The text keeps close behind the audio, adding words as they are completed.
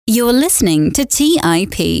You're listening to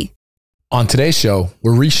TIP. On today's show,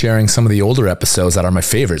 we're resharing some of the older episodes that are my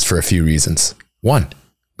favorites for a few reasons. 1,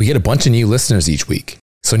 we get a bunch of new listeners each week,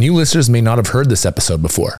 so new listeners may not have heard this episode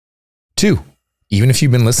before. 2, even if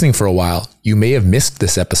you've been listening for a while, you may have missed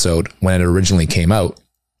this episode when it originally came out.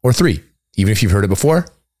 Or 3, even if you've heard it before,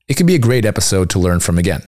 it could be a great episode to learn from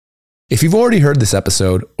again. If you've already heard this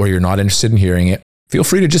episode or you're not interested in hearing it, feel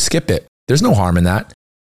free to just skip it. There's no harm in that.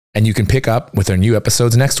 And you can pick up with our new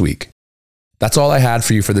episodes next week. That's all I had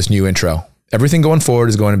for you for this new intro. Everything going forward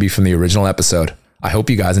is going to be from the original episode. I hope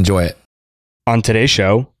you guys enjoy it. On today's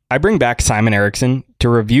show, I bring back Simon Erickson to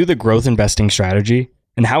review the growth investing strategy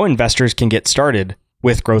and how investors can get started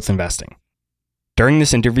with growth investing. During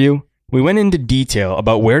this interview, we went into detail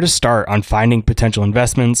about where to start on finding potential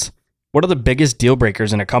investments, what are the biggest deal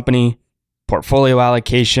breakers in a company, portfolio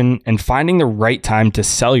allocation, and finding the right time to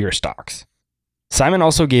sell your stocks. Simon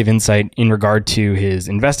also gave insight in regard to his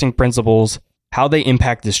investing principles, how they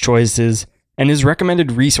impact his choices, and his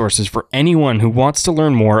recommended resources for anyone who wants to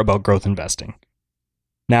learn more about growth investing.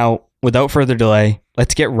 Now, without further delay,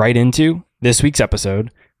 let's get right into this week's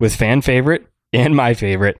episode with fan favorite and my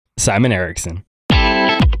favorite, Simon Erickson.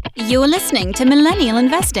 You're listening to Millennial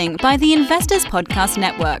Investing by the Investors Podcast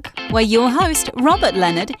Network, where your host, Robert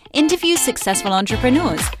Leonard, interviews successful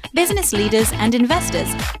entrepreneurs, business leaders, and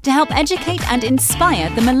investors to help educate and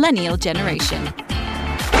inspire the millennial generation.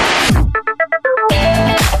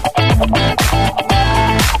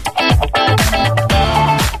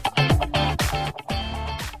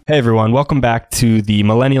 Hey everyone, welcome back to the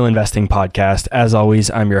Millennial Investing Podcast. As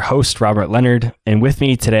always, I'm your host, Robert Leonard, and with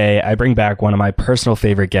me today, I bring back one of my personal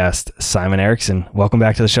favorite guests, Simon Erickson. Welcome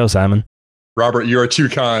back to the show, Simon. Robert, you are too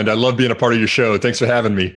kind. I love being a part of your show. Thanks for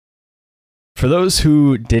having me. For those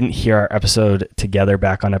who didn't hear our episode together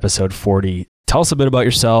back on episode 40, tell us a bit about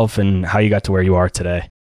yourself and how you got to where you are today.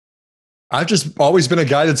 I've just always been a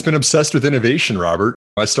guy that's been obsessed with innovation, Robert.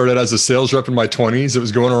 I started as a sales rep in my 20s. It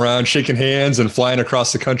was going around shaking hands and flying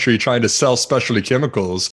across the country trying to sell specialty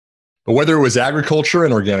chemicals. But whether it was agriculture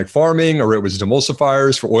and organic farming, or it was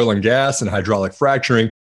demulsifiers for oil and gas and hydraulic fracturing,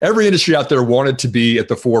 every industry out there wanted to be at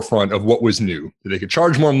the forefront of what was new, that they could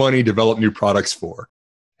charge more money, develop new products for.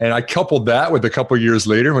 And I coupled that with a couple of years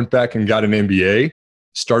later, went back and got an MBA,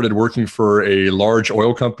 started working for a large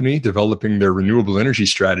oil company, developing their renewable energy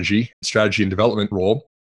strategy and development role.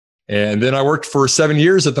 And then I worked for 7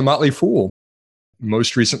 years at the Motley Fool,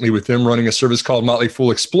 most recently with them running a service called Motley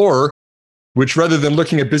Fool Explorer, which rather than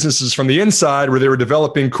looking at businesses from the inside where they were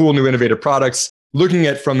developing cool new innovative products, looking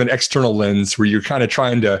at from an external lens where you're kind of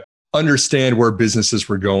trying to understand where businesses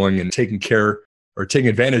were going and taking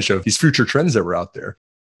advantage of these future trends that were out there.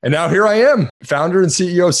 And now here I am, founder and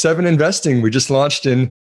CEO of 7 Investing. We just launched in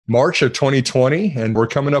March of 2020, and we're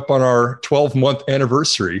coming up on our 12-month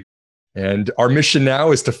anniversary. And our mission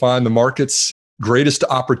now is to find the market's greatest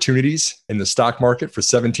opportunities in the stock market for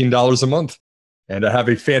 $17 a month. And I have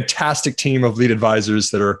a fantastic team of lead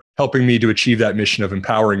advisors that are helping me to achieve that mission of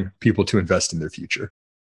empowering people to invest in their future.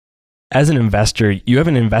 As an investor, you have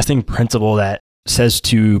an investing principle that says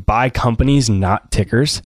to buy companies, not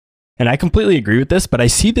tickers. And I completely agree with this, but I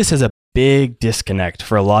see this as a big disconnect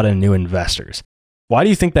for a lot of new investors. Why do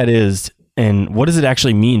you think that is? And what does it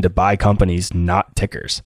actually mean to buy companies, not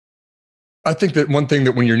tickers? I think that one thing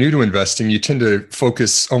that when you're new to investing, you tend to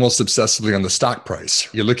focus almost obsessively on the stock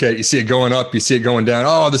price. You look at it, you see it going up, you see it going down.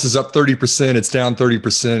 Oh, this is up 30%, it's down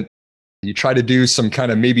 30%. You try to do some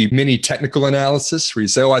kind of maybe mini technical analysis where you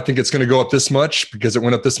say, oh, I think it's going to go up this much because it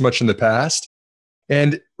went up this much in the past.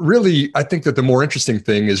 And really, I think that the more interesting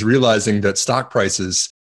thing is realizing that stock prices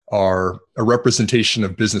are a representation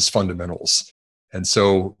of business fundamentals. And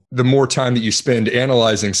so the more time that you spend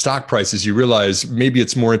analyzing stock prices, you realize maybe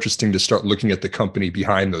it's more interesting to start looking at the company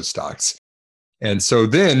behind those stocks. And so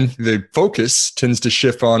then the focus tends to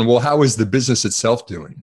shift on, well, how is the business itself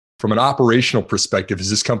doing? From an operational perspective, is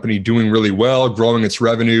this company doing really well, growing its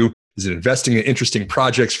revenue? Is it investing in interesting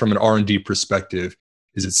projects from an R&D perspective?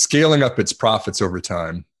 Is it scaling up its profits over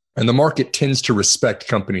time? And the market tends to respect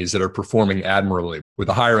companies that are performing admirably with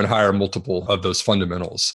a higher and higher multiple of those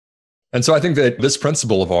fundamentals. And so I think that this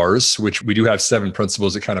principle of ours, which we do have 7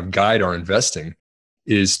 principles that kind of guide our investing,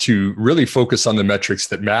 is to really focus on the metrics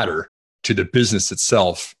that matter to the business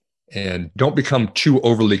itself and don't become too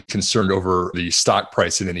overly concerned over the stock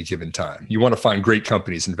price at any given time. You want to find great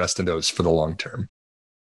companies, invest in those for the long term.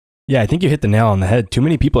 Yeah, I think you hit the nail on the head. Too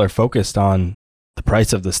many people are focused on the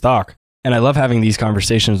price of the stock. And I love having these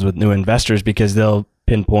conversations with new investors because they'll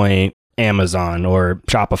pinpoint Amazon or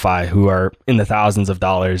Shopify, who are in the thousands of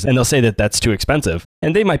dollars, and they'll say that that's too expensive.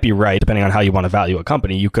 And they might be right, depending on how you want to value a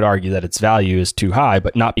company. You could argue that its value is too high,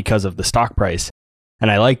 but not because of the stock price. And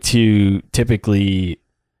I like to typically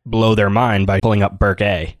blow their mind by pulling up Berk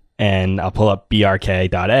A, and I'll pull up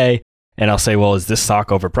BRK.A, and I'll say, well, is this stock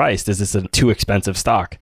overpriced? Is this a too expensive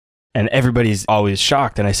stock? And everybody's always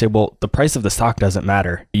shocked. And I say, well, the price of the stock doesn't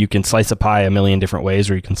matter. You can slice a pie a million different ways,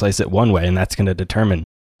 or you can slice it one way, and that's going to determine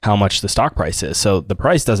how much the stock price is. So the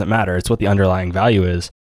price doesn't matter. It's what the underlying value is.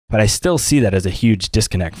 But I still see that as a huge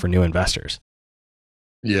disconnect for new investors.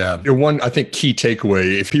 Yeah. One, I think, key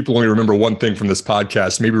takeaway, if people only remember one thing from this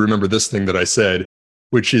podcast, maybe remember this thing that I said,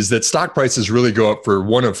 which is that stock prices really go up for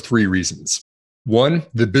one of three reasons. One,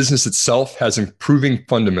 the business itself has improving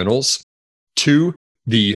fundamentals. Two,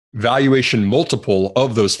 the valuation multiple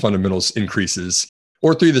of those fundamentals increases.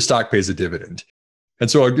 Or three, the stock pays a dividend. And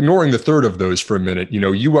so ignoring the third of those for a minute,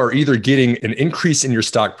 you are either getting an increase in your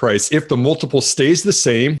stock price if the multiple stays the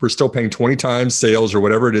same, we're still paying 20 times sales or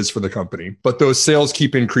whatever it is for the company, but those sales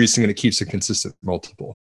keep increasing and it keeps a consistent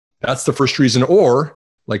multiple. That's the first reason. Or,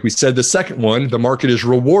 like we said, the second one, the market is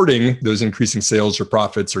rewarding those increasing sales or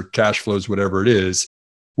profits or cash flows, whatever it is,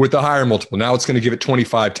 with a higher multiple. Now it's going to give it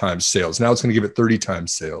 25 times sales. Now it's going to give it 30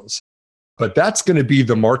 times sales. But that's going to be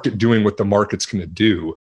the market doing what the market's going to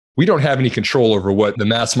do. We don't have any control over what the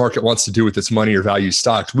mass market wants to do with its money or value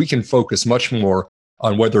stocks. We can focus much more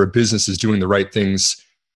on whether a business is doing the right things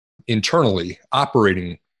internally,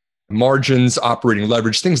 operating margins, operating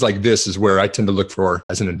leverage. Things like this is where I tend to look for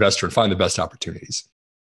as an investor and find the best opportunities.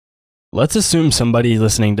 Let's assume somebody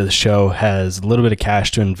listening to the show has a little bit of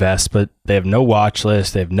cash to invest, but they have no watch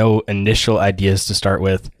list. They have no initial ideas to start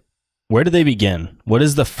with. Where do they begin? What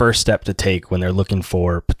is the first step to take when they're looking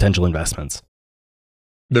for potential investments?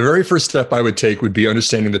 The very first step I would take would be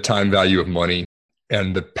understanding the time value of money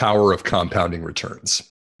and the power of compounding returns,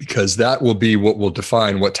 because that will be what will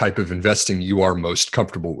define what type of investing you are most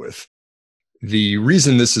comfortable with. The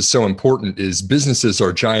reason this is so important is businesses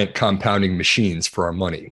are giant compounding machines for our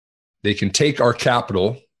money. They can take our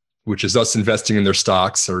capital, which is us investing in their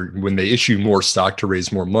stocks, or when they issue more stock to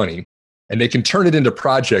raise more money, and they can turn it into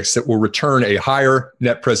projects that will return a higher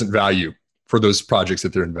net present value for those projects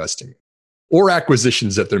that they're investing in, or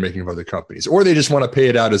acquisitions that they're making of other companies, or they just want to pay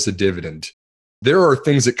it out as a dividend. There are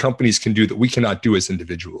things that companies can do that we cannot do as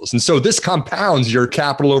individuals. And so this compounds your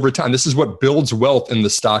capital over time. This is what builds wealth in the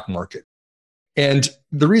stock market. And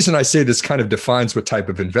the reason I say this kind of defines what type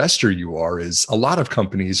of investor you are is a lot of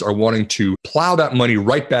companies are wanting to plow that money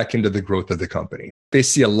right back into the growth of the company. They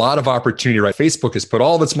see a lot of opportunity, right? Facebook has put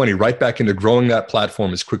all of its money right back into growing that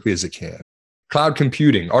platform as quickly as it can. Cloud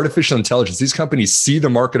computing, artificial intelligence, these companies see the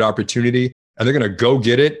market opportunity and they're going to go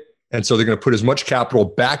get it. And so they're going to put as much capital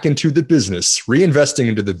back into the business, reinvesting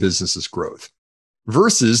into the business's growth.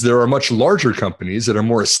 Versus there are much larger companies that are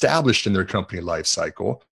more established in their company life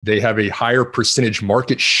cycle. They have a higher percentage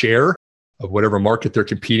market share of whatever market they're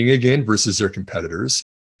competing against versus their competitors.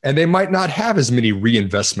 And they might not have as many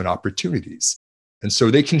reinvestment opportunities. And so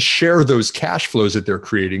they can share those cash flows that they're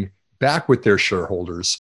creating back with their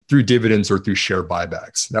shareholders through dividends or through share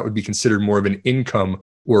buybacks. That would be considered more of an income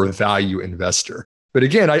or a value investor. But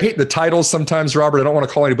again, I hate the titles sometimes, Robert. I don't want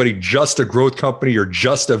to call anybody just a growth company or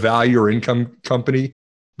just a value or income company.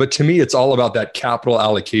 But to me, it's all about that capital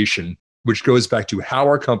allocation, which goes back to how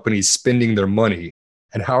are companies spending their money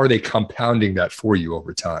and how are they compounding that for you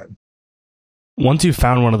over time. Once you've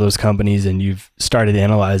found one of those companies and you've started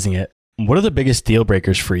analyzing it, what are the biggest deal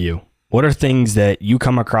breakers for you? What are things that you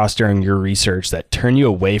come across during your research that turn you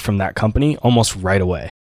away from that company almost right away?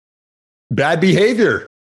 Bad behavior,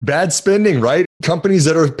 bad spending, right? Companies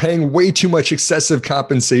that are paying way too much excessive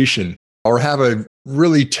compensation or have a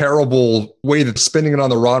really terrible way of spending it on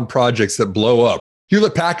the wrong projects that blow up.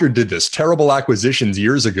 Hewlett-Packard did this, terrible acquisitions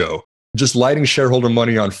years ago, just lighting shareholder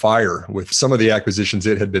money on fire with some of the acquisitions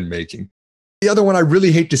it had been making. The other one I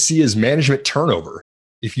really hate to see is management turnover.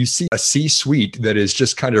 If you see a C-suite that is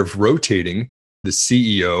just kind of rotating, the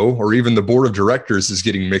CEO or even the board of directors is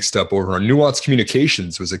getting mixed up over. Nuance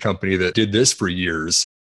Communications was a company that did this for years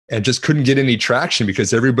and just couldn't get any traction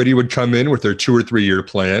because everybody would come in with their 2 or 3 year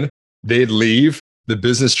plan. They'd leave. The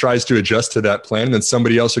business tries to adjust to that plan. And then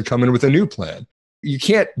somebody else would come in with a new plan. You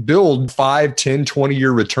can't build 5, 10,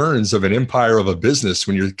 20-year returns of an empire of a business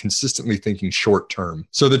when you're consistently thinking short term.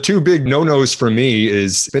 So the two big no-nos for me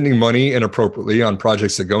is spending money inappropriately on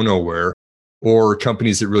projects that go nowhere, or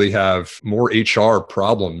companies that really have more HR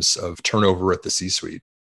problems of turnover at the C-suite.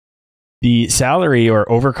 The salary or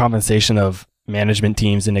overcompensation of management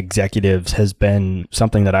teams and executives has been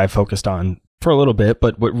something that I've focused on for a little bit,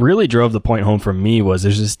 but what really drove the point home for me was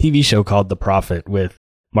there's this TV show called The Profit with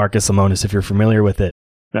Marcus Lemonis, if you're familiar with it.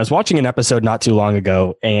 And I was watching an episode not too long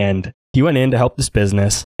ago, and he went in to help this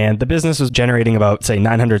business, and the business was generating about, say,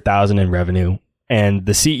 $900,000 in revenue. And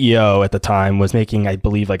the CEO at the time was making, I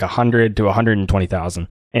believe, like $100,000 to $120,000.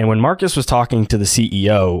 And when Marcus was talking to the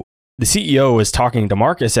CEO was talking to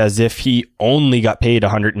Marcus as if he only got paid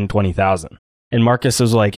 $120,000. And Marcus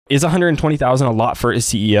was like, is $120,000 a lot for a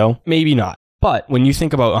CEO? Maybe not. But when you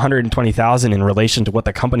think about $120,000 in relation to what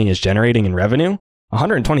the company is generating in revenue,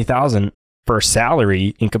 $120,000 for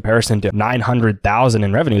salary in comparison to $900,000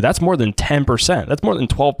 in revenue, that's more than 10%. That's more than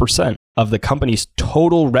 12% of the company's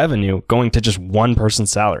total revenue going to just one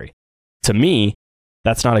person's salary. To me,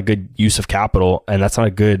 that's not a good use of capital, and that's not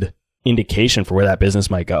a good indication for where that business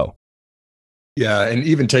might go. Yeah, and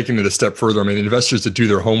even taking it a step further, I mean, investors that do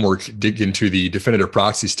their homework dig into the definitive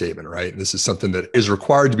proxy statement, right? And this is something that is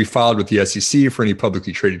required to be filed with the SEC for any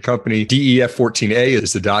publicly traded company. DEF 14A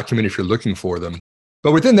is the document if you're looking for them.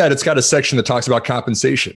 But within that, it's got a section that talks about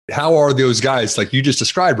compensation. How are those guys, like you just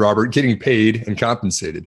described, Robert, getting paid and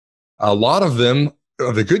compensated? A lot of them,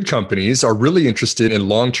 of the good companies, are really interested in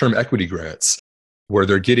long-term equity grants, where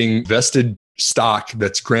they're getting vested stock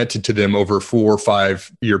that's granted to them over a 4 or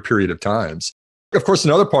 5 year period of times. Of course,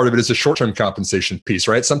 another part of it is a short-term compensation piece,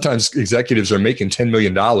 right? Sometimes executives are making $10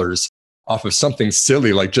 million off of something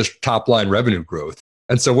silly like just top-line revenue growth.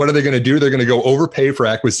 And so what are they going to do? They're going to go overpay for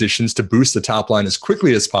acquisitions to boost the top line as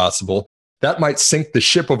quickly as possible. That might sink the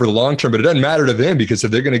ship over the long term, but it doesn't matter to them because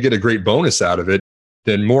if they're going to get a great bonus out of it,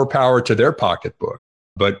 then more power to their pocketbook.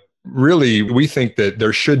 But really, we think that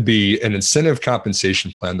there should be an incentive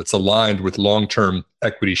compensation plan that's aligned with long-term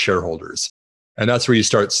equity shareholders. And that's where you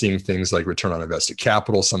start seeing things like return on invested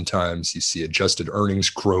capital. Sometimes you see adjusted earnings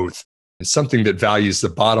growth and something that values the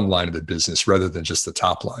bottom line of the business rather than just the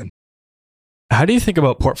top line. How do you think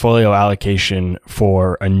about portfolio allocation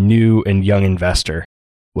for a new and young investor?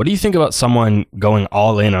 What do you think about someone going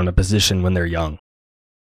all in on a position when they're young?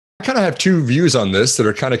 I kind of have two views on this that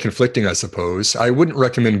are kind of conflicting, I suppose. I wouldn't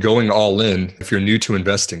recommend going all in if you're new to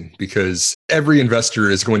investing because every investor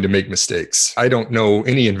is going to make mistakes. I don't know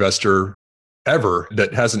any investor ever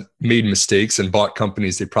that hasn't made mistakes and bought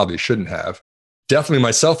companies they probably shouldn't have. Definitely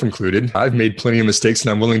myself included. I've made plenty of mistakes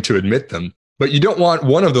and I'm willing to admit them. But you don't want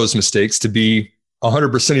one of those mistakes to be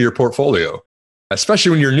 100% of your portfolio,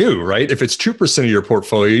 especially when you're new, right? If it's 2% of your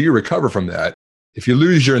portfolio, you recover from that. If you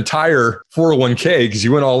lose your entire 401k because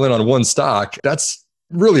you went all in on one stock, that's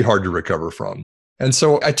really hard to recover from. And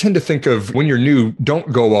so I tend to think of when you're new,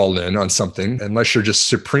 don't go all in on something unless you're just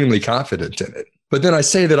supremely confident in it. But then I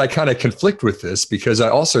say that I kind of conflict with this because I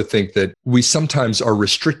also think that we sometimes are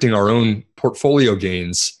restricting our own portfolio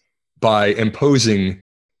gains by imposing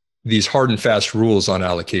these hard and fast rules on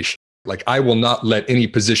allocation. Like I will not let any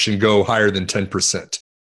position go higher than 10%.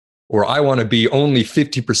 Or I want to be only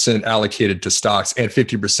 50% allocated to stocks and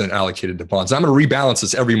 50% allocated to bonds. I'm going to rebalance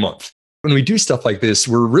this every month. When we do stuff like this,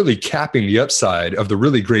 we're really capping the upside of the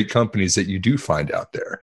really great companies that you do find out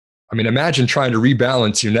there. I mean, imagine trying to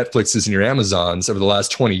rebalance your Netflixes and your Amazons over the last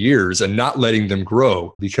 20 years and not letting them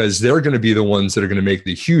grow because they're going to be the ones that are going to make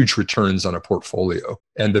the huge returns on a portfolio.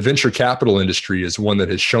 And the venture capital industry is one that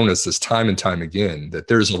has shown us this time and time again, that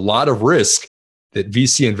there's a lot of risk that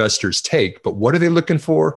VC investors take. But what are they looking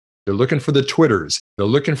for? They're looking for the Twitters. They're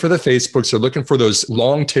looking for the Facebooks. They're looking for those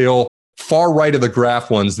long tail, far right of the graph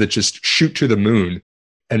ones that just shoot to the moon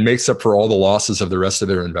and makes up for all the losses of the rest of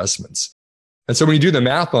their investments. And so when you do the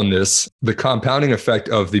math on this, the compounding effect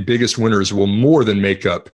of the biggest winners will more than make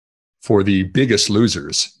up for the biggest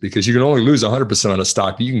losers because you can only lose 100% on a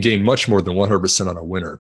stock, but you can gain much more than 100% on a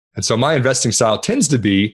winner. And so my investing style tends to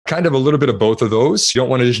be kind of a little bit of both of those. You don't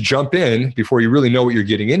want to just jump in before you really know what you're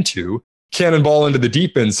getting into, cannonball into the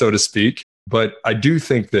deep end, so to speak. But I do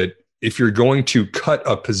think that if you're going to cut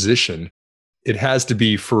a position, it has to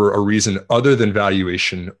be for a reason other than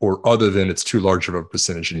valuation or other than it's too large of a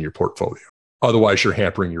percentage in your portfolio. Otherwise, you're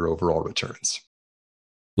hampering your overall returns.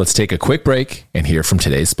 Let's take a quick break and hear from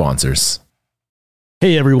today's sponsors.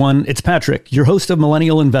 Hey everyone, it's Patrick, your host of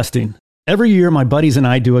Millennial Investing. Every year, my buddies and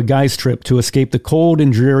I do a guy's trip to escape the cold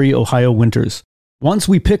and dreary Ohio winters. Once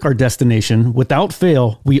we pick our destination, without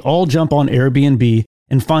fail, we all jump on Airbnb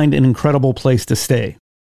and find an incredible place to stay.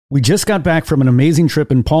 We just got back from an amazing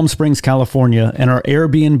trip in Palm Springs, California, and our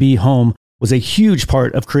Airbnb home was a huge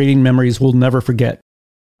part of creating memories we'll never forget.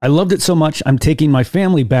 I loved it so much, I'm taking my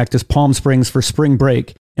family back to Palm Springs for spring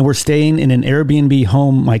break, and we're staying in an Airbnb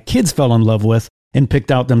home my kids fell in love with and picked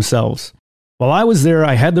out themselves. While I was there,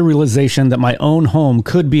 I had the realization that my own home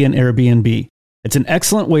could be an Airbnb. It's an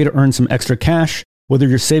excellent way to earn some extra cash Whether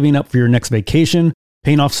you're saving up for your next vacation,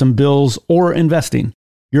 paying off some bills, or investing,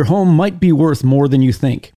 your home might be worth more than you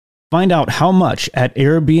think. Find out how much at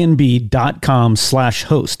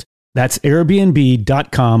airbnb.com/host. That's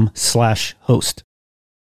airbnb.com/host.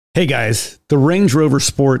 Hey guys, the Range Rover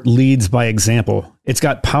Sport leads by example. It's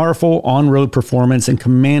got powerful on-road performance and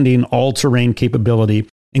commanding all-terrain capability,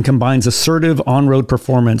 and combines assertive on-road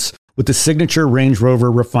performance with the signature Range Rover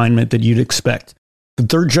refinement that you'd expect. The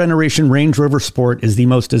third-generation Range Rover Sport is the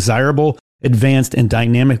most desirable, advanced, and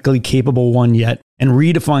dynamically capable one yet, and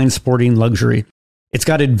redefines sporting luxury. It's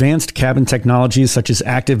got advanced cabin technologies such as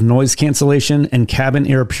active noise cancellation and cabin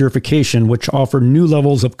air purification, which offer new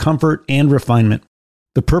levels of comfort and refinement.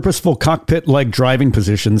 The purposeful cockpit-like driving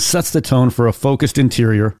position sets the tone for a focused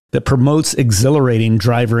interior that promotes exhilarating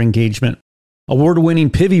driver engagement. Award-winning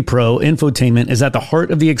Pivi Pro infotainment is at the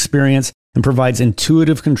heart of the experience and provides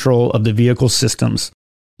intuitive control of the vehicle systems.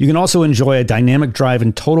 You can also enjoy a dynamic drive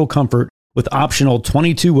in total comfort with optional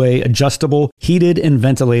 22-way adjustable, heated and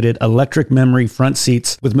ventilated electric memory front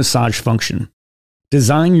seats with massage function.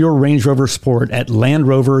 Design your Range Rover Sport at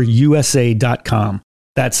LandRoverUSA.com.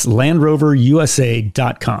 That's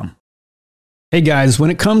LandRoverUSA.com. Hey guys, when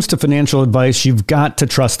it comes to financial advice, you've got to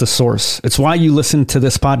trust the source. It's why you listen to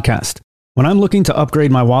this podcast. When I'm looking to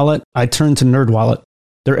upgrade my wallet, I turn to NerdWallet.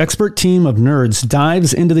 Their expert team of nerds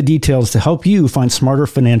dives into the details to help you find smarter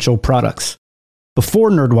financial products.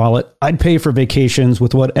 Before NerdWallet, I'd pay for vacations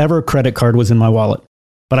with whatever credit card was in my wallet.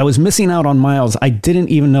 But I was missing out on miles I didn't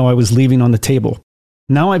even know I was leaving on the table.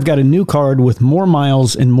 Now I've got a new card with more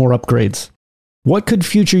miles and more upgrades. What could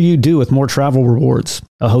future you do with more travel rewards?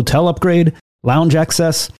 A hotel upgrade? Lounge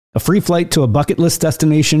access? A free flight to a bucket list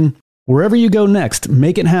destination? Wherever you go next,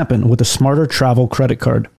 make it happen with a smarter travel credit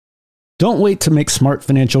card. Don't wait to make smart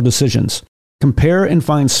financial decisions. Compare and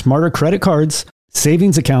find smarter credit cards,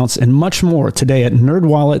 savings accounts, and much more today at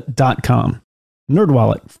nerdwallet.com.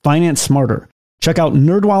 NerdWallet, finance smarter. Check out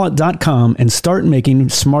nerdwallet.com and start making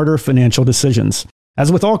smarter financial decisions.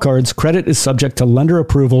 As with all cards, credit is subject to lender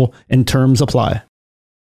approval and terms apply.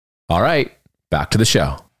 All right, back to the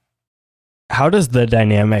show. How does the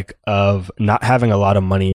dynamic of not having a lot of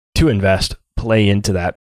money to invest play into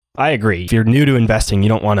that? I agree. If you're new to investing, you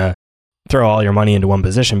don't want to throw all your money into one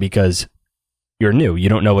position because you're new. You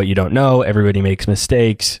don't know what you don't know. Everybody makes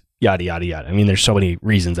mistakes, yada, yada, yada. I mean, there's so many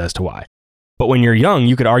reasons as to why. But when you're young,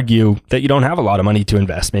 you could argue that you don't have a lot of money to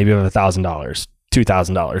invest. Maybe you have $1,000,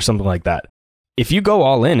 $2,000, something like that. If you go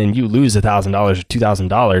all in and you lose $1,000 or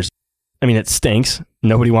 $2,000, I mean, it stinks.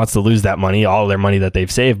 Nobody wants to lose that money, all their money that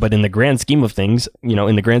they've saved. But in the grand scheme of things, you know,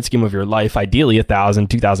 in the grand scheme of your life, ideally $1,000,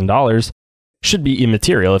 $2,000 should be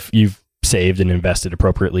immaterial if you've saved and invested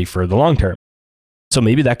appropriately for the long term. So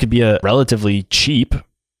maybe that could be a relatively cheap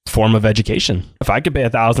form of education. If I could pay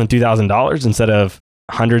 $1,000, $2,000 instead of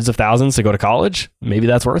hundreds of thousands to go to college, maybe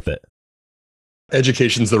that's worth it.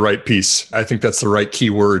 Education's the right piece. I think that's the right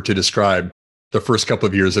key word to describe the first couple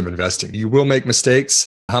of years of investing. You will make mistakes.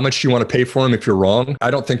 How much do you want to pay for them if you're wrong?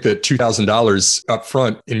 I don't think that $2,000 up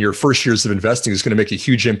front in your first years of investing is going to make a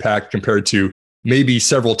huge impact compared to maybe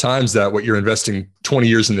several times that what you're investing 20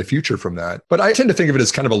 years in the future from that. But I tend to think of it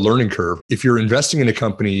as kind of a learning curve. If you're investing in a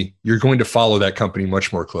company, you're going to follow that company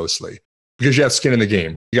much more closely because you have skin in the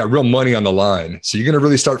game. You got real money on the line. So you're going to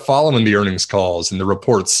really start following the earnings calls and the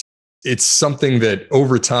reports. It's something that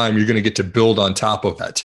over time, you're going to get to build on top of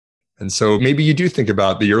that. And so maybe you do think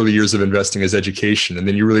about the early years of investing as education, and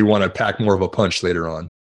then you really want to pack more of a punch later on.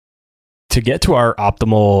 To get to our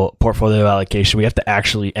optimal portfolio allocation, we have to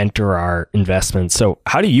actually enter our investments. So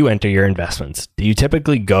how do you enter your investments? Do you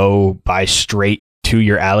typically go buy straight to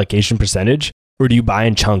your allocation percentage, or do you buy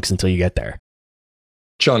in chunks until you get there?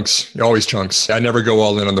 Chunks, always chunks. I never go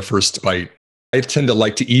all in on the first bite. I tend to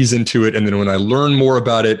like to ease into it. And then when I learn more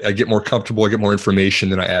about it, I get more comfortable, I get more information,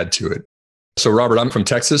 then I add to it. So Robert, I'm from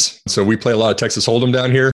Texas. So we play a lot of Texas Hold'em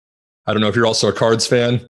down here. I don't know if you're also a cards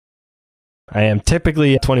fan. I am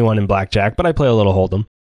typically 21 in blackjack, but I play a little Hold'em.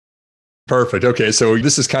 Perfect. Okay. So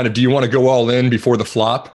this is kind of, do you want to go all in before the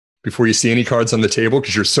flop, before you see any cards on the table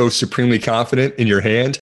because you're so supremely confident in your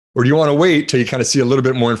hand? Or do you want to wait till you kind of see a little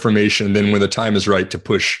bit more information and then when the time is right to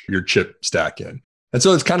push your chip stack in? And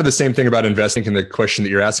so it's kind of the same thing about investing in the question that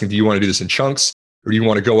you're asking. Do you want to do this in chunks or do you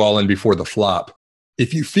want to go all in before the flop?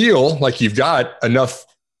 If you feel like you've got enough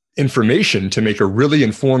information to make a really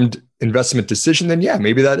informed investment decision, then yeah,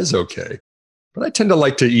 maybe that is okay. But I tend to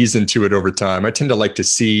like to ease into it over time. I tend to like to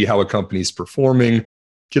see how a company's performing,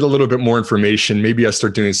 get a little bit more information. Maybe I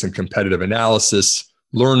start doing some competitive analysis,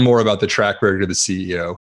 learn more about the track record of the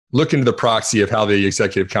CEO, look into the proxy of how the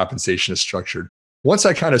executive compensation is structured. Once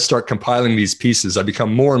I kind of start compiling these pieces, I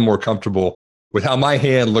become more and more comfortable with how my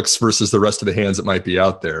hand looks versus the rest of the hands that might be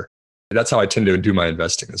out there. That's how I tend to do my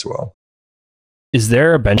investing as well. Is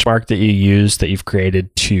there a benchmark that you use that you've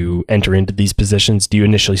created to enter into these positions? Do you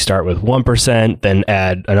initially start with 1%, then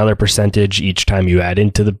add another percentage each time you add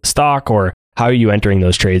into the stock? Or how are you entering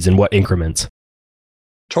those trades in what increments?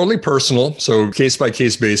 Totally personal. So case by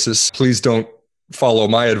case basis. Please don't follow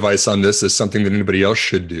my advice on this as something that anybody else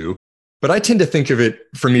should do. But I tend to think of it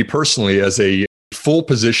for me personally as a full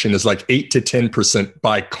position is like 8 to 10%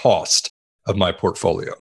 by cost of my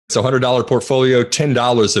portfolio. It's a $100 portfolio,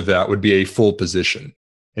 $10 of that would be a full position.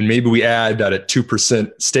 And maybe we add that at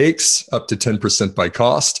 2% stakes up to 10% by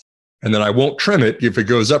cost. And then I won't trim it if it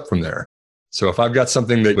goes up from there. So if I've got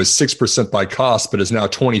something that was 6% by cost, but is now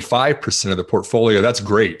 25% of the portfolio, that's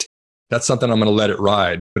great. That's something I'm going to let it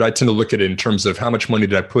ride. But I tend to look at it in terms of how much money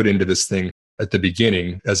did I put into this thing at the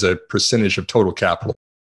beginning as a percentage of total capital.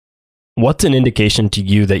 What's an indication to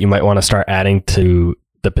you that you might want to start adding to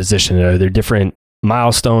the position? Are there different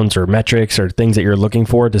milestones or metrics or things that you're looking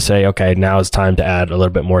for to say, okay, now it's time to add a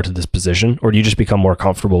little bit more to this position? Or do you just become more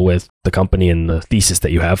comfortable with the company and the thesis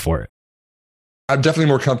that you have for it? I'm definitely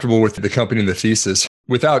more comfortable with the company and the thesis.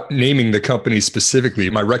 Without naming the company specifically,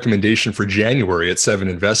 my recommendation for January at 7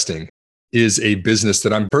 Investing is a business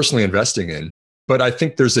that I'm personally investing in. But I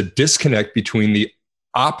think there's a disconnect between the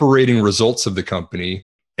operating results of the company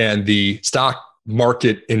and the stock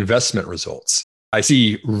market investment results. I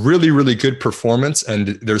see really, really good performance,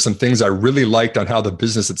 and there's some things I really liked on how the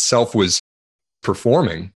business itself was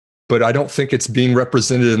performing, but I don't think it's being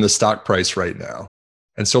represented in the stock price right now.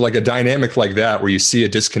 And so like a dynamic like that, where you see a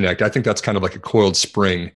disconnect, I think that's kind of like a coiled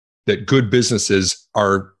spring that good businesses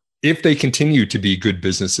are, if they continue to be good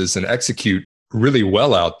businesses and execute really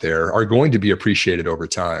well out there, are going to be appreciated over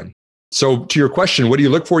time. So to your question, what do you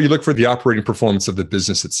look for? You look for the operating performance of the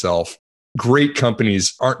business itself. Great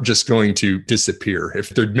companies aren't just going to disappear. If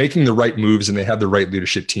they're making the right moves and they have the right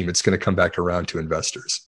leadership team, it's going to come back around to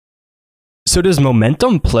investors. So does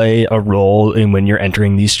momentum play a role in when you're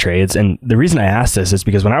entering these trades? And the reason I ask this is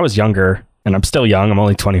because when I was younger, and I'm still young, I'm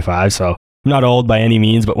only 25, so I'm not old by any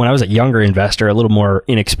means, but when I was a younger investor, a little more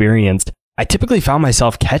inexperienced, I typically found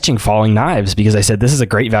myself catching falling knives because I said, this is a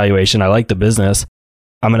great valuation. I like the business.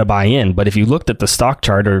 I'm going to buy in. But if you looked at the stock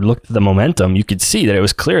chart or looked at the momentum, you could see that it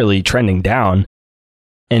was clearly trending down.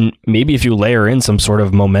 And maybe if you layer in some sort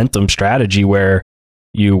of momentum strategy where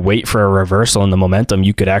you wait for a reversal in the momentum,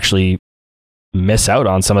 you could actually miss out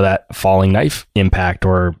on some of that falling knife impact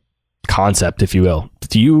or concept, if you will.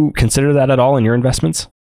 Do you consider that at all in your investments?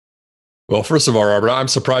 Well, first of all, Robert, I'm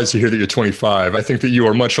surprised to hear that you're 25. I think that you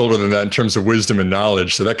are much older than that in terms of wisdom and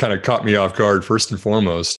knowledge. So that kind of caught me off guard, first and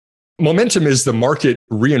foremost. Momentum is the market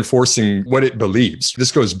reinforcing what it believes.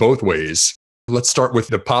 This goes both ways. Let's start with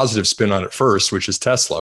the positive spin on it first, which is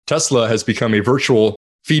Tesla. Tesla has become a virtual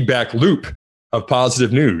feedback loop of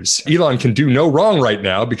positive news. Elon can do no wrong right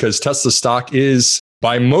now because Tesla stock is,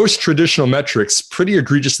 by most traditional metrics, pretty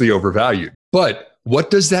egregiously overvalued. But what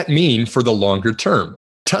does that mean for the longer term?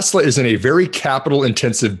 Tesla is in a very capital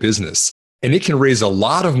intensive business, and it can raise a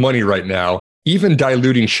lot of money right now, even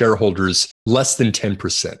diluting shareholders less than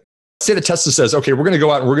 10%. Say that Tesla says, okay, we're going to go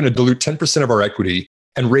out and we're going to dilute 10% of our equity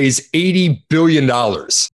and raise $80 billion.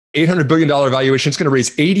 $800 billion valuation. It's going to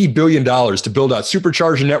raise $80 billion to build out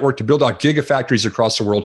supercharger network, to build out gigafactories across the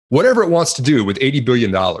world, whatever it wants to do with $80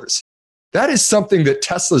 billion. That is something that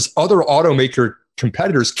Tesla's other automaker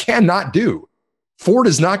competitors cannot do. Ford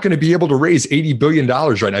is not going to be able to raise $80 billion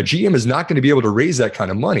right now. GM is not going to be able to raise that kind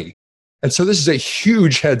of money. And so this is a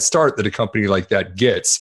huge head start that a company like that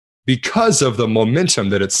gets because of the momentum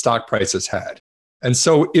that its stock price has had. And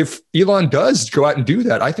so if Elon does go out and do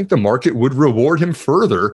that, I think the market would reward him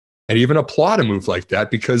further and even applaud a move like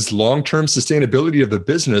that, because long-term sustainability of the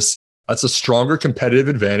business, that's a stronger competitive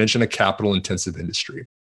advantage in a capital-intensive industry.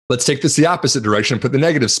 Let's take this the opposite direction and put the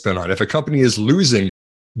negative spin on it. If a company is losing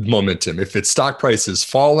momentum, if its stock price is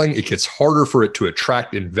falling, it gets harder for it to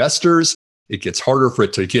attract investors. It gets harder for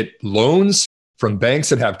it to get loans from banks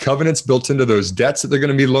that have covenants built into those debts that they're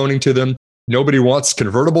going to be loaning to them. Nobody wants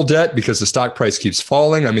convertible debt because the stock price keeps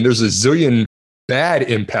falling. I mean, there's a zillion bad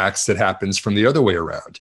impacts that happens from the other way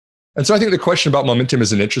around. And so I think the question about momentum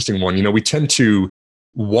is an interesting one. You know, we tend to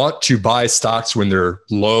want to buy stocks when they're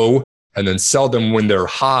low and then sell them when they're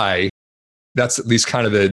high. That's at least kind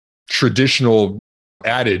of the traditional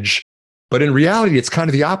adage. But in reality, it's kind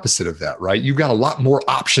of the opposite of that, right? You've got a lot more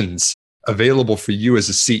options available for you as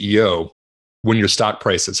a CEO when your stock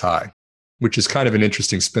price is high, which is kind of an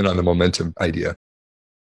interesting spin on the momentum idea.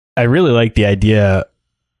 I really like the idea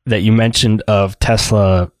that you mentioned of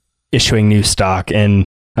Tesla issuing new stock. And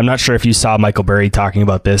I'm not sure if you saw Michael Burry talking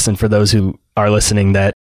about this. And for those who are listening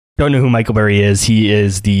that don't know who Michael Burry is, he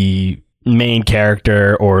is the main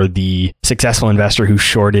character or the successful investor who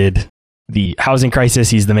shorted the housing crisis.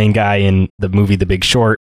 He's the main guy in the movie The Big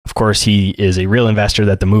Short. Of course, he is a real investor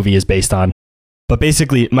that the movie is based on. But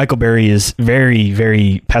basically, Michael Burry is very,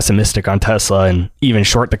 very pessimistic on Tesla and even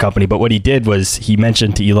short the company. But what he did was he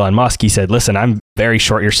mentioned to Elon Musk, he said, listen, I'm very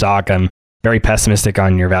short your stock. I'm very pessimistic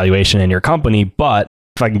on your valuation and your company. But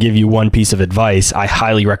if I can give you one piece of advice, I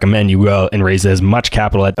highly recommend you go and raise as much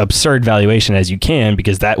capital at absurd valuation as you can,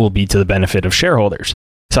 because that will be to the benefit of shareholders.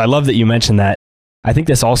 So I love that you mentioned that. I think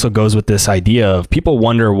this also goes with this idea of people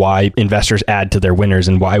wonder why investors add to their winners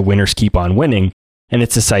and why winners keep on winning. And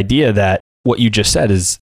it's this idea that what you just said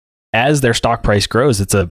is as their stock price grows,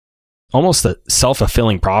 it's almost a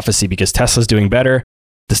self-fulfilling prophecy, because Tesla's doing better.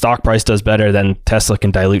 The stock price does better, then Tesla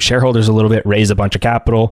can dilute shareholders a little bit, raise a bunch of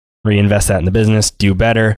capital, reinvest that in the business, do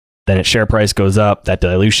better. Then its share price goes up. That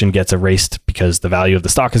dilution gets erased because the value of the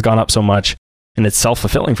stock has gone up so much. And it's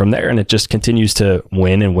self-fulfilling from there. And it just continues to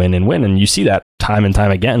win and win and win. And you see that time and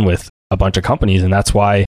time again with a bunch of companies. And that's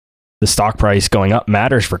why the stock price going up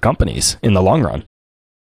matters for companies in the long run.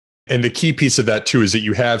 And the key piece of that too is that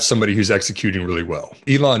you have somebody who's executing really well.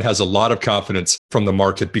 Elon has a lot of confidence from the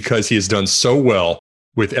market because he has done so well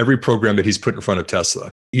with every program that he's put in front of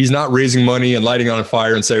Tesla. He's not raising money and lighting on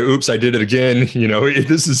fire and say, oops, I did it again.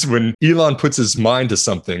 This is when Elon puts his mind to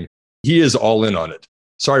something, he is all in on it.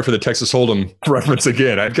 Sorry for the Texas Hold'em reference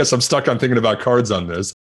again. I guess I'm stuck on thinking about cards on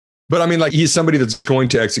this. But I mean, he's somebody that's going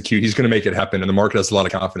to execute. He's going to make it happen. And the market has a lot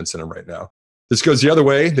of confidence in him right now. This goes the other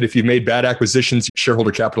way, that if you've made bad acquisitions,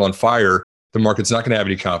 shareholder capital on fire, the market's not going to have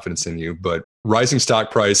any confidence in you. But rising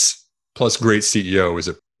stock price plus great CEO is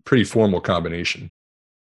a pretty formal combination.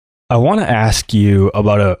 I want to ask you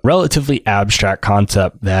about a relatively abstract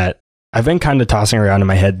concept that I've been kind of tossing around in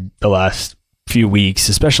my head the last few weeks,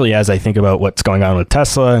 especially as I think about what's going on with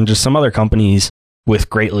Tesla and just some other companies with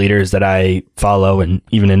great leaders that I follow and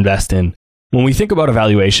even invest in. When we think about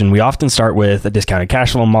evaluation, we often start with a discounted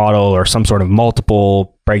cash flow model or some sort of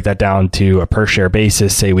multiple, break that down to a per share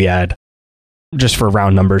basis. Say we add, just for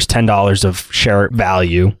round numbers, $10 of share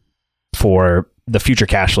value for the future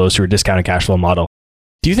cash flows through a discounted cash flow model.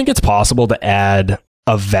 Do you think it's possible to add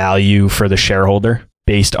a value for the shareholder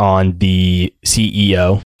based on the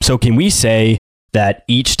CEO? So can we say that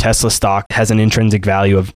each Tesla stock has an intrinsic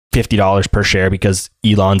value of $50 per share because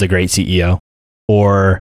Elon's a great CEO?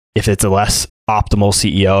 Or if it's a less optimal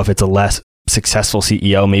CEO, if it's a less successful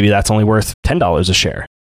CEO, maybe that's only worth $10 a share.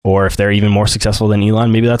 Or if they're even more successful than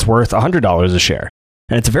Elon, maybe that's worth $100 a share.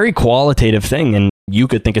 And it's a very qualitative thing. And you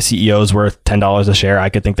could think a CEO is worth $10 a share. I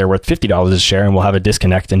could think they're worth $50 a share, and we'll have a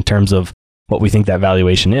disconnect in terms of what we think that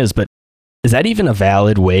valuation is. But is that even a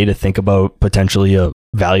valid way to think about potentially a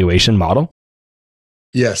valuation model?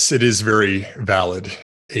 Yes, it is very valid.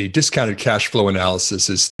 A discounted cash flow analysis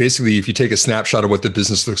is basically if you take a snapshot of what the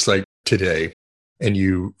business looks like today and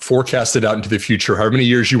you forecast it out into the future, however many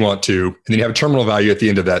years you want to, and then you have a terminal value at the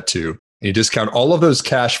end of that too. And you discount all of those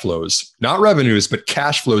cash flows, not revenues, but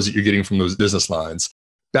cash flows that you're getting from those business lines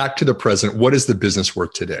back to the present. What is the business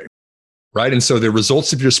worth today? Right. And so the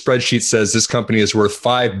results of your spreadsheet says this company is worth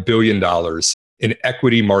 $5 billion in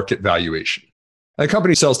equity market valuation. And the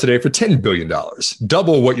company sells today for $10 billion,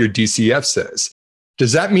 double what your DCF says.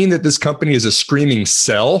 Does that mean that this company is a screaming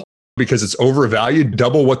sell because it's overvalued,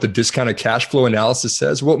 double what the discounted cash flow analysis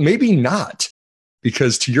says? Well, maybe not.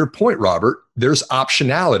 Because to your point, Robert, there's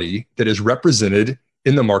optionality that is represented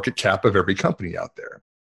in the market cap of every company out there.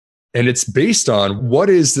 And it's based on what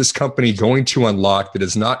is this company going to unlock that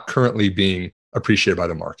is not currently being appreciated by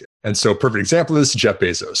the market. And so a perfect example of this is Jeff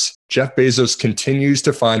Bezos. Jeff Bezos continues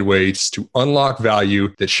to find ways to unlock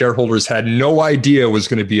value that shareholders had no idea was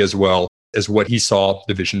going to be as well as what he saw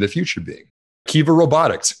the vision of the future being. Kiva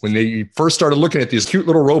Robotics, when they first started looking at these cute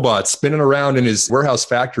little robots spinning around in his warehouse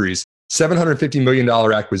factories, $750 million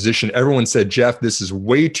acquisition. Everyone said, Jeff, this is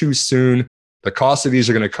way too soon. The cost of these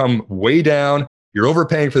are going to come way down. You're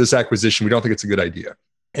overpaying for this acquisition. We don't think it's a good idea.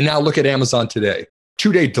 And now look at Amazon today.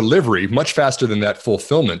 2-day delivery, much faster than that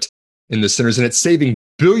fulfillment in the centers. And it's saving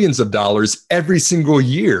billions of dollars every single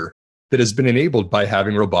year that has been enabled by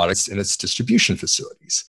having robotics in its distribution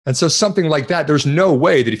facilities. And so something like that, there's no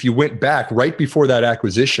way that if you went back right before that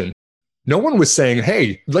acquisition, no one was saying,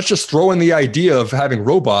 hey, let's just throw in the idea of having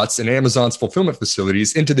robots in Amazon's fulfillment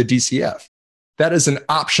facilities into the DCF. That is an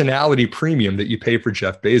optionality premium that you pay for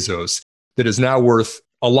Jeff Bezos that is now worth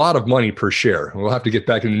a lot of money per share. We'll have to get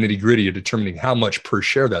back in the nitty gritty of determining how much per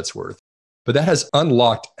share that's worth. But that has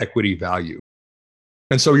unlocked equity value.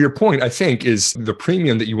 And so your point, I think, is the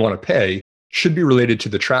premium that you want to pay should be related to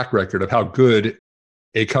the track record of how good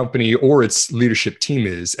a company or its leadership team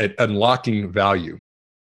is at unlocking value.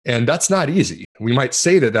 And that's not easy. We might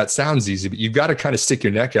say that that sounds easy, but you've got to kind of stick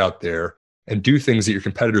your neck out there and do things that your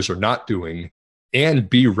competitors are not doing and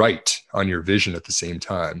be right on your vision at the same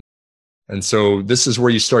time. And so this is where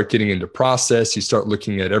you start getting into process. You start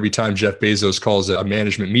looking at every time Jeff Bezos calls a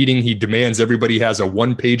management meeting, he demands everybody has a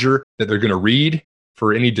one-pager that they're going to read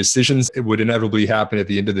for any decisions it would inevitably happen at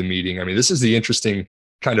the end of the meeting. I mean, this is the interesting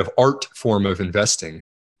kind of art form of investing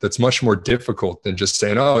that's much more difficult than just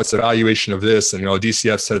saying, oh, it's a valuation of this, and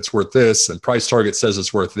DCF said it's worth this, and price target says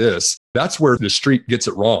it's worth this. That's where the street gets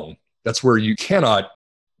it wrong. That's where you cannot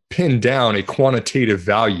pin down a quantitative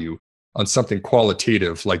value on something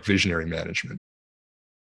qualitative like visionary management.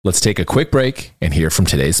 Let's take a quick break and hear from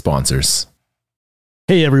today's sponsors.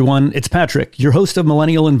 Hey everyone, it's Patrick, your host of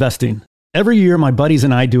Millennial Investing. Every year, my buddies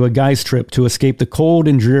and I do a guy's trip to escape the cold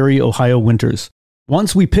and dreary Ohio winters.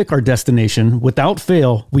 Once we pick our destination, without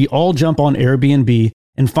fail, we all jump on Airbnb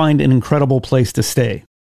and find an incredible place to stay.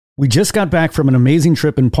 We just got back from an amazing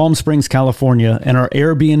trip in Palm Springs, California, and our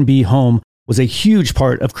Airbnb home was a huge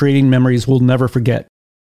part of creating memories we'll never forget.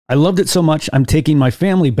 I loved it so much, I'm taking my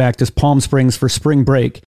family back to Palm Springs for spring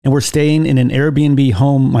break, and we're staying in an Airbnb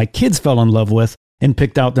home my kids fell in love with and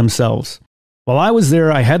picked out themselves. While I was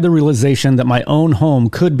there, I had the realization that my own home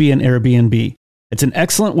could be an Airbnb. It's an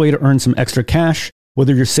excellent way to earn some extra cash,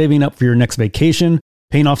 whether you're saving up for your next vacation,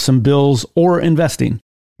 paying off some bills, or investing.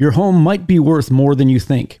 Your home might be worth more than you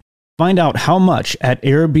think. Find out how much at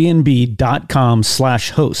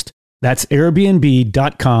airbnb.com/host. That's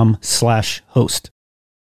airbnb.com/host.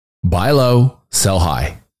 Buy low, sell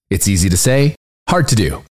high. It's easy to say, hard to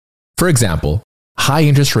do. For example, high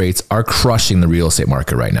interest rates are crushing the real estate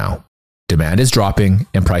market right now. Demand is dropping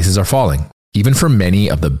and prices are falling, even for many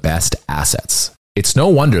of the best assets. It's no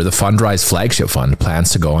wonder the Fundrise flagship fund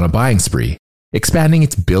plans to go on a buying spree, expanding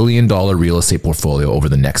its billion-dollar real estate portfolio over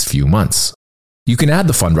the next few months. You can add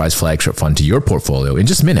the Fundrise flagship fund to your portfolio in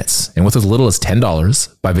just minutes and with as little as $10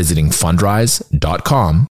 by visiting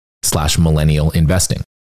fundrise.com/millennial investing.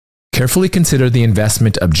 Carefully consider the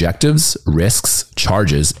investment objectives, risks,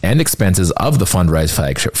 charges, and expenses of the Fundrise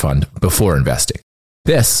flagship fund before investing.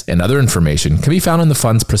 This and other information can be found in the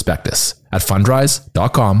fund's prospectus at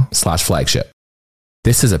fundrise.com/flagship.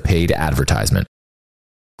 This is a paid advertisement.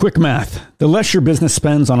 Quick math. The less your business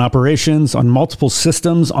spends on operations, on multiple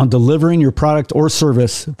systems, on delivering your product or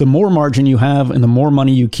service, the more margin you have and the more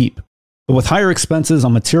money you keep. But with higher expenses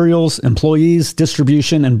on materials, employees,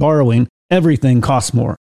 distribution, and borrowing, everything costs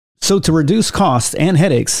more. So to reduce costs and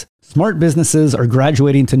headaches, smart businesses are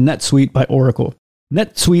graduating to NetSuite by Oracle.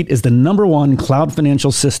 NetSuite is the #1 cloud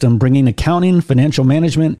financial system bringing accounting, financial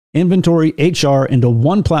management, inventory, HR into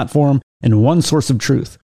one platform and one source of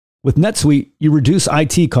truth. With NetSuite, you reduce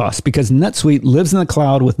IT costs because NetSuite lives in the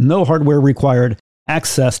cloud with no hardware required,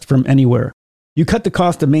 accessed from anywhere. You cut the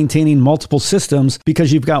cost of maintaining multiple systems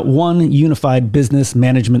because you've got one unified business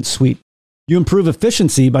management suite. You improve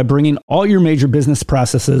efficiency by bringing all your major business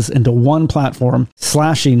processes into one platform,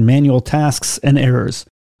 slashing manual tasks and errors.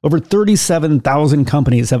 Over 37,000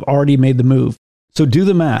 companies have already made the move. So do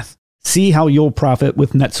the math. See how you'll profit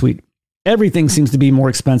with NetSuite. Everything seems to be more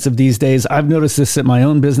expensive these days. I've noticed this at my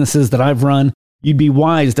own businesses that I've run. You'd be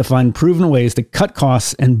wise to find proven ways to cut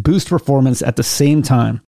costs and boost performance at the same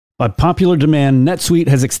time. By popular demand, NetSuite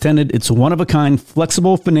has extended its one-of-a-kind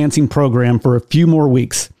flexible financing program for a few more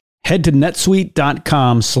weeks. Head to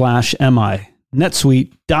netsuite.com/mi.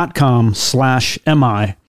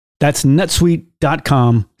 netsuite.com/mi. That's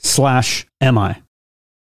netsuite.com/mi.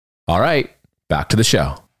 All right, back to the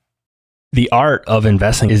show. The art of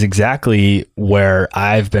investing is exactly where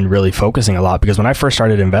I've been really focusing a lot, because when I first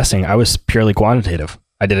started investing, I was purely quantitative.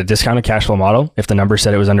 I did a discounted cash flow model. If the number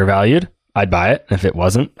said it was undervalued, I'd buy it. If it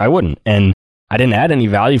wasn't, I wouldn't. And I didn't add any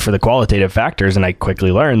value for the qualitative factors. And I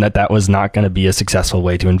quickly learned that that was not going to be a successful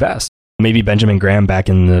way to invest. Maybe Benjamin Graham back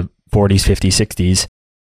in the 40s, 50s, 60s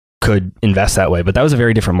could invest that way, but that was a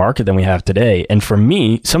very different market than we have today. And for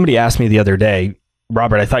me, somebody asked me the other day,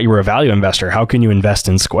 Robert, I thought you were a value investor. How can you invest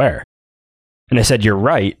in Square? And I said, you're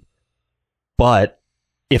right. But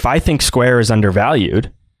if I think Square is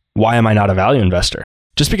undervalued, why am I not a value investor?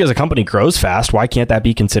 Just because a company grows fast, why can't that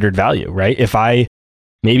be considered value, right? If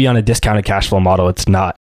maybe on a discounted cash flow model, it's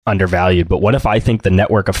not undervalued, but what if I think the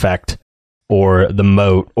network effect or the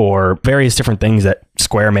moat or various different things that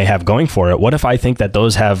Square may have going for it, what if I think that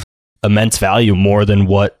those have immense value more than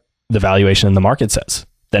what the valuation in the market says?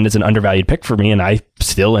 Then it's an undervalued pick for me, and I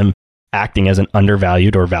still am acting as an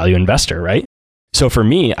undervalued or value investor, right? So for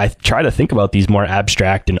me, I try to think about these more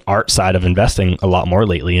abstract and art side of investing a lot more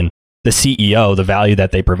lately. And the CEO, the value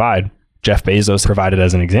that they provide, Jeff Bezos provided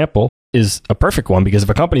as an example, is a perfect one, because if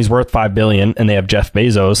a company's worth $5 billion and they have Jeff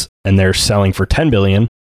Bezos and they're selling for $10 billion,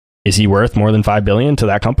 is he worth more than $5 billion to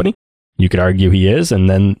that company? You could argue he is, and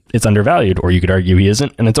then it's undervalued, or you could argue he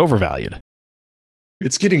isn't, and it's overvalued.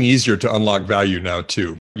 It's getting easier to unlock value now,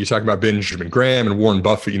 too. You talk about Benjamin Graham and Warren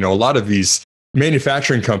Buffett. A lot of these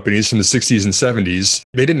manufacturing companies from the 60s and 70s,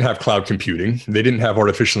 they didn't have cloud computing. They didn't have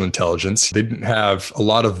artificial intelligence. They didn't have a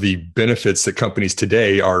lot of the benefits that companies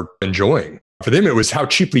today are enjoying. For them, it was how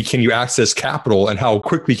cheaply can you access capital and how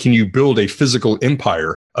quickly can you build a physical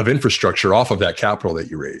empire of infrastructure off of that capital that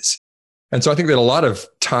you raise. And so I think that a lot of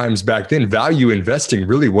times back then, value investing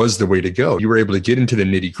really was the way to go. You were able to get into the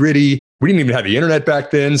nitty gritty. We didn't even have the internet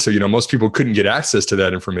back then. So, most people couldn't get access to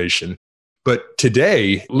that information. But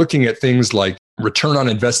today, looking at things like return on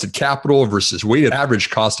invested capital versus weighted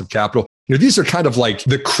average cost of capital, these are kind of like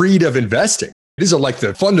the creed of investing. These are like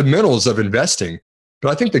the fundamentals of investing. But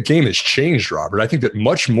I think the game has changed, Robert. I think that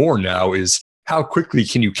much more now is how quickly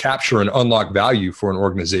can you capture and unlock value for an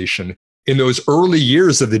organization in those early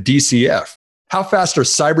years of the DCF? How fast are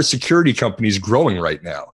cybersecurity companies growing right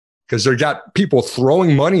now? Because they've got people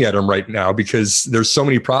throwing money at them right now because there's so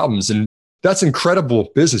many problems. And that's incredible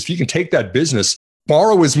business. If you can take that business,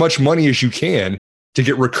 borrow as much money as you can to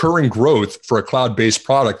get recurring growth for a cloud-based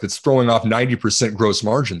product that's throwing off 90% gross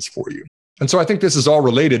margins for you. And so I think this is all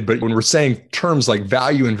related, but when we're saying terms like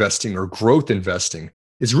value investing or growth investing,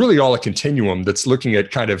 it's really all a continuum that's looking at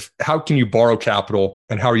kind of how can you borrow capital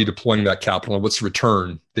and how are you deploying that capital and what's the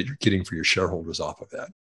return that you're getting for your shareholders off of that.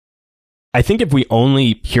 I think if we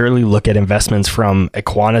only purely look at investments from a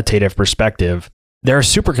quantitative perspective, there are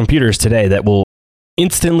supercomputers today that will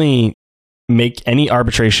instantly make any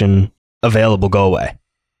arbitration available go away.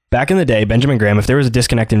 Back in the day, Benjamin Graham, if there was a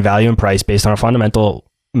disconnect in value and price based on a fundamental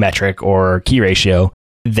metric or key ratio,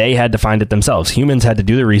 they had to find it themselves. Humans had to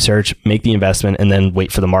do the research, make the investment, and then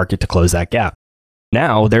wait for the market to close that gap.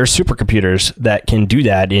 Now, there are supercomputers that can do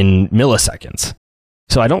that in milliseconds.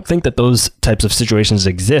 So I don't think that those types of situations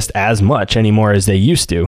exist as much anymore as they used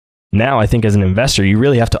to. Now, I think as an investor, you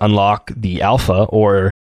really have to unlock the alpha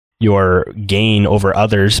or your gain over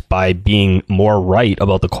others by being more right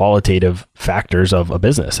about the qualitative factors of a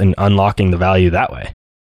business and unlocking the value that way.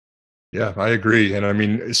 Yeah, I agree. And I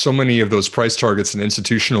mean, so many of those price targets and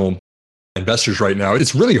institutional investors right now,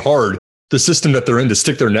 it's really hard. The system that they're in to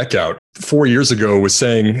stick their neck out 4 years ago was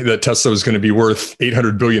saying that Tesla was going to be worth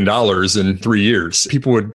 $800 billion in 3 years.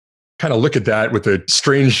 People would kind of look at that with a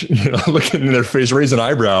strange look in their face, raise an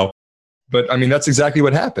eyebrow. But I mean, that's exactly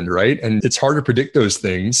what happened, right? And it's hard to predict those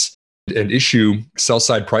things and issue sell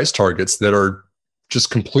side price targets that are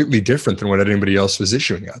just completely different than what anybody else was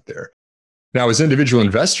issuing out there. Now, as individual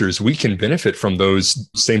investors, we can benefit from those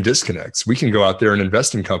same disconnects. We can go out there and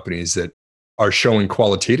invest in companies that are showing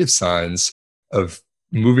qualitative signs of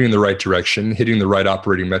moving in the right direction, hitting the right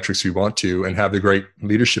operating metrics we want to, and have the great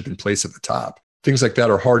leadership in place at the top. Things like that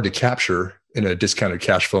are hard to capture in a discounted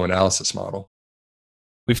cash flow analysis model.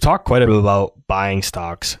 We've talked quite a bit about buying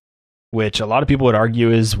stocks, which a lot of people would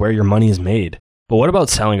argue is where your money is made. But what about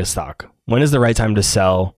selling a stock? When is the right time to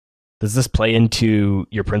sell? Does this play into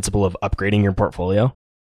your principle of upgrading your portfolio?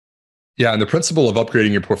 Yeah, and the principle of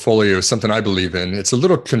upgrading your portfolio is something I believe in. It's a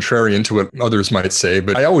little contrarian to what others might say,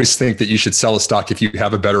 but I always think that you should sell a stock if you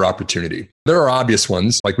have a better opportunity. There are obvious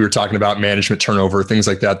ones, like we were talking about management turnover, things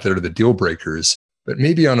like that are the deal breakers. But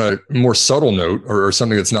maybe on a more subtle note or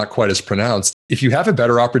something that's not quite as pronounced, if you have a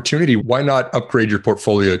better opportunity, why not upgrade your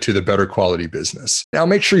portfolio to the better quality business? Now,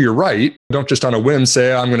 make sure you're right. Don't just on a whim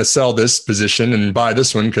say, I'm going to sell this position and buy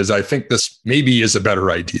this one because I think this maybe is a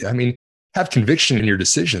better idea. I mean, have conviction in your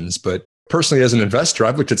decisions. But personally, as an investor,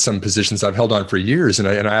 I've looked at some positions I've held on for years and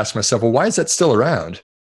I asked myself, well, why is that still around?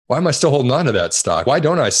 Why am I still holding on to that stock? Why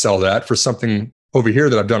don't I sell that for something over here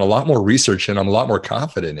that I've done a lot more research in, I'm a lot more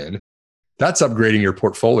confident in? That's upgrading your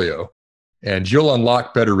portfolio. And you'll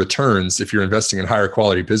unlock better returns if you're investing in higher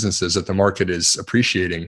quality businesses that the market is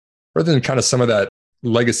appreciating, rather than kind of some of that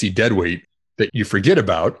legacy deadweight that you forget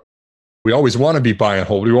about. We always want to be buy and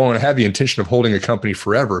hold. We want to have the intention of holding a company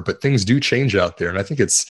forever, but things do change out there. And I think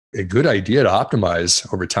it's a good idea to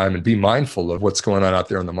optimize over time and be mindful of what's going on out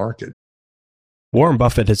there in the market. Warren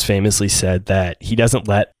Buffett has famously said that he doesn't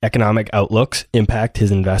let economic outlooks impact his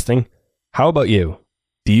investing. How about you?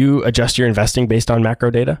 Do you adjust your investing based on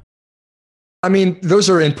macro data? I mean, those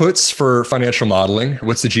are inputs for financial modeling.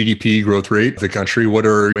 What's the GDP growth rate of the country? What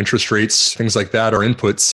are interest rates? Things like that are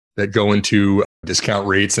inputs that go into discount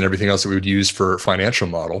rates and everything else that we would use for financial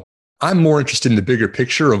model. I'm more interested in the bigger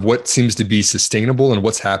picture of what seems to be sustainable and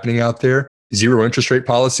what's happening out there. Zero interest rate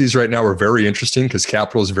policies right now are very interesting because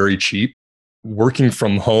capital is very cheap. Working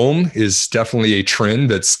from home is definitely a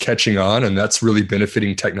trend that's catching on, and that's really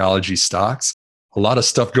benefiting technology stocks. A lot of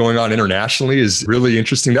stuff going on internationally is really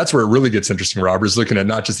interesting. That's where it really gets interesting, Robert, is looking at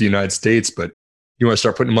not just the United States, but you want to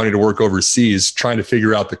start putting money to work overseas, trying to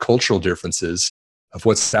figure out the cultural differences of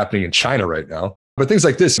what's happening in China right now. But things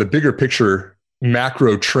like this, the bigger picture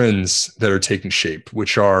macro trends that are taking shape,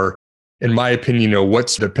 which are, in my opinion,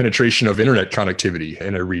 what's the penetration of internet connectivity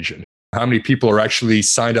in a region? How many people are actually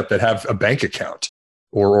signed up that have a bank account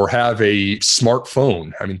or have a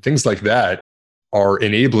smartphone? I mean, things like that are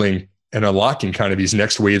enabling and unlocking kind of these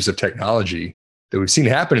next waves of technology that we've seen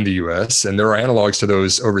happen in the US, and there are analogs to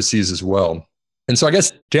those overseas as well. And so I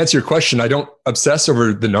guess to answer your question, I don't obsess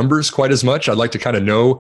over the numbers quite as much. I'd like to kind of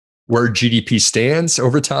know where GDP stands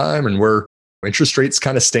over time and where interest rates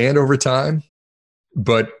kind of stand over time.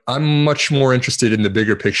 But I'm much more interested in the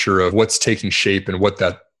bigger picture of what's taking shape and what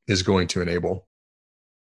that is going to enable.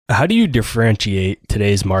 How do you differentiate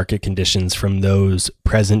today's market conditions from those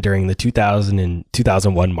present during the 2000 and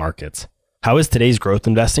 2001 markets? How is today's growth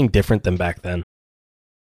investing different than back then?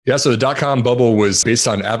 Yeah, so the dot-com bubble was based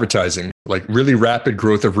on advertising, like really rapid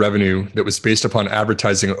growth of revenue that was based upon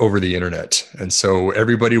advertising over the internet. And so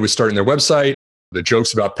everybody was starting their website. The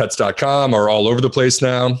jokes about pets.com are all over the place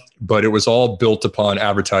now, but it was all built upon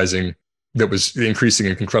advertising that was increasing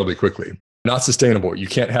incredibly quickly. Not sustainable. You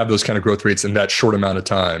can't have those kind of growth rates in that short amount of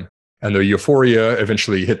time. And the euphoria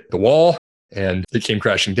eventually hit the wall and it came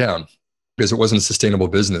crashing down because it wasn't a sustainable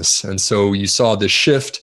business. And so you saw this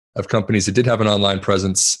shift of companies that did have an online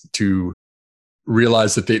presence to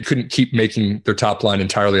realize that they couldn't keep making their top line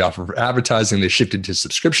entirely off of advertising. They shifted to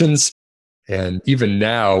subscriptions. And even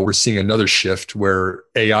now we're seeing another shift where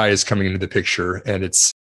AI is coming into the picture, and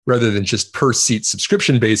it's rather than just per seat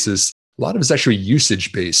subscription basis, a lot of it's actually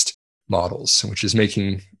usage based models, which is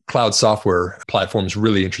making cloud software platforms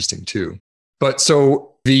really interesting too. But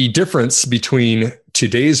so the difference between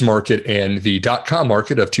today's market and the dot-com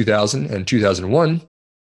market of 2000 and 2001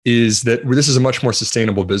 is that this is a much more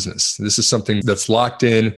sustainable business. This is something that's locked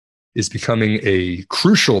in, is becoming a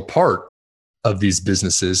crucial part of these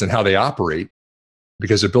businesses and how they operate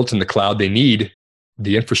because they're built in the cloud. They need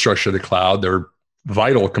the infrastructure of the cloud. They're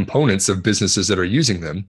vital components of businesses that are using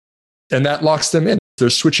them. And that locks them in.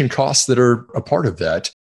 There's switching costs that are a part of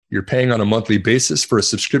that. You're paying on a monthly basis for a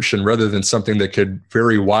subscription rather than something that could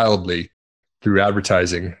vary wildly through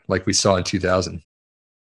advertising like we saw in 2000.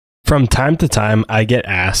 From time to time, I get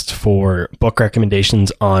asked for book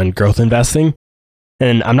recommendations on growth investing.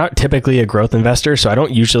 And I'm not typically a growth investor, so I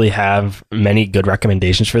don't usually have many good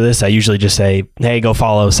recommendations for this. I usually just say, hey, go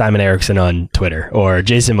follow Simon Erickson on Twitter or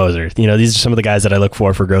Jason Moser. These are some of the guys that I look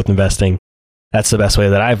for growth investing. That's the best way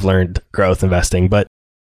that I've learned growth investing. But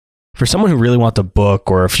for someone who really wants a book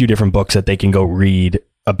or a few different books that they can go read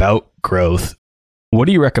about growth, what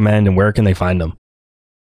do you recommend and where can they find them?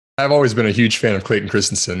 I've always been a huge fan of Clayton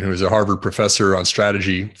Christensen, who is a Harvard professor on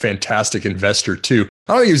strategy, fantastic investor too.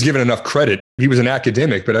 I don't think he was given enough credit. He was an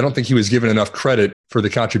academic, but I don't think he was given enough credit for the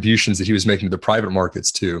contributions that he was making to the private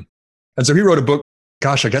markets too. And so he wrote a book,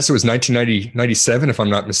 I guess it was 1997, if I'm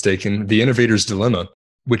not mistaken, The Innovator's Dilemma,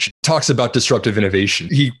 which talks about disruptive innovation.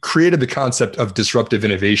 He created the concept of disruptive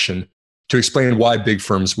innovation to explain why big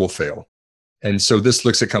firms will fail. And so this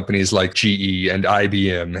looks at companies like GE and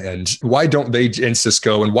IBM and why don't they, and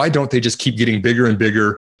Cisco, and why don't they just keep getting bigger and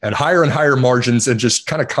bigger and higher margins and just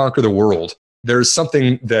kind of conquer the world? There's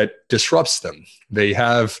something that disrupts them. They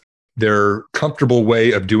have their comfortable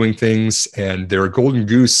way of doing things and their golden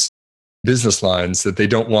goose business lines that they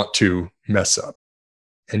don't want to mess up.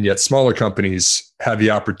 And yet smaller companies have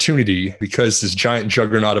the opportunity, because this giant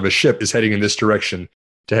juggernaut of a ship is heading in this direction,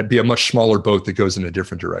 to be a much smaller boat that goes in a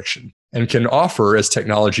different direction and can offer, as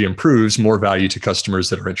technology improves, more value to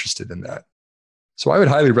customers that are interested in that. So I would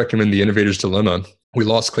highly recommend The Innovator's Dilemma. We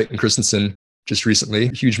lost Clayton Christensen just recently.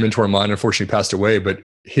 A huge mentor of mine, unfortunately passed away, but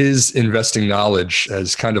his investing knowledge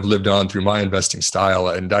has kind of lived on through my investing style.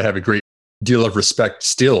 And I have a great deal of respect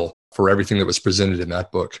still for everything that was presented in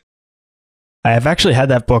that book. I have actually had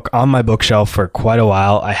that book on my bookshelf for quite a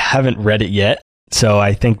while. I haven't read it yet. So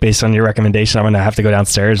I think based on your recommendation, I'm going to have to go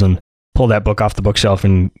downstairs and pull that book off the bookshelf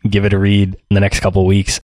and give it a read in the next couple of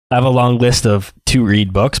weeks. I have a long list of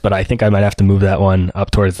to-read books, but I think I might have to move that one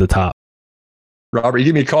up towards the top. Robert, you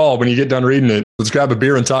give me a call when you get done reading it. Let's grab a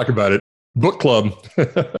beer and talk about it. Book club.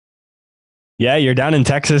 Yeah, you're down in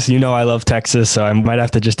Texas. I love Texas, so I might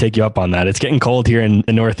have to just take you up on that. It's getting cold here in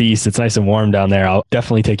the Northeast. It's nice and warm down there. I'll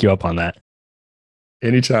definitely take you up on that.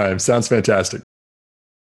 Anytime. Sounds fantastic.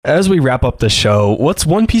 As we wrap up the show, what's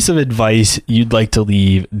one piece of advice you'd like to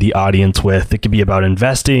leave the audience with? It could be about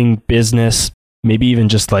investing, business, maybe even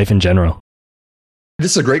just life in general. This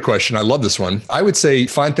is a great question. I love this one. I would say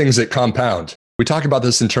find things that compound. We talk about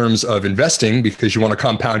this in terms of investing because you want to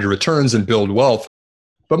compound your returns and build wealth.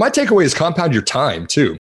 But my takeaway is compound your time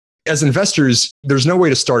too. As investors, there's no way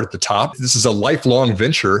to start at the top. This is a lifelong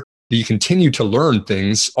venture that you continue to learn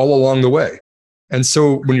things all along the way. And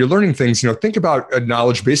so when you're learning things, think about a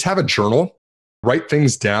knowledge base, have a journal, write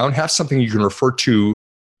things down, have something you can refer to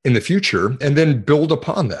in the future, and then build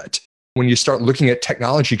upon that. When you start looking at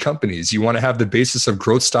technology companies, you want to have the basis of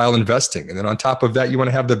growth style investing. And then on top of that, you want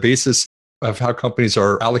to have the basis of how companies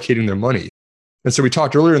are allocating their money. And so we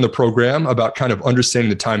talked earlier in the program about kind of understanding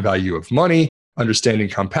the time value of money, understanding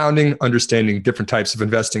compounding, understanding different types of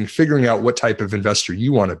investing, figuring out what type of investor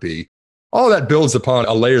you want to be. All that builds upon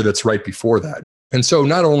a layer that's right before that. And so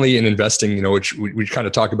not only in investing, which we kind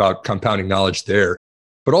of talk about compounding knowledge there,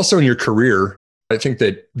 but also in your career, I think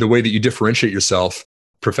that the way that you differentiate yourself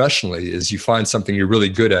professionally is you find something you're really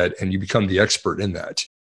good at and you become the expert in that.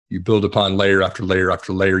 You build upon layer after layer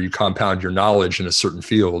after layer, you compound your knowledge in a certain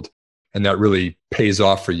field, and that really pays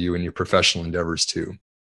off for you in your professional endeavors too.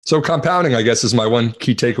 So compounding, I guess, is my one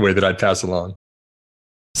key takeaway that I'd pass along.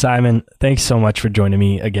 Simon, thanks so much for joining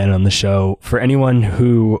me again on the show. For anyone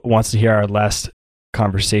who wants to hear our last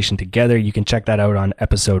conversation together, you can check that out on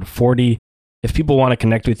episode 40. If people want to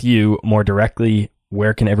connect with you more directly,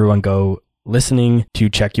 where can everyone go listening to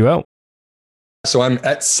check you out? So I'm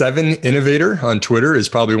at 7Innovator on Twitter is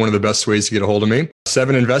probably one of the best ways to get a hold of me.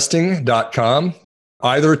 7investing.com.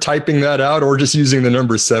 Either typing that out or just using the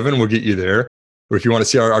number 7 will get you there. Or if you want to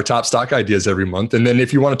see our top stock ideas every month. And then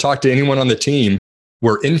if you want to talk to anyone on the team,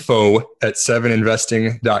 we're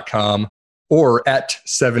info@7investing.com or at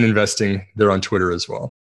 7investing. They're on Twitter as well.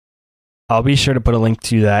 I'll be sure to put a link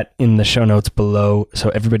to that in the show notes below so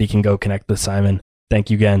everybody can go connect with Simon. Thank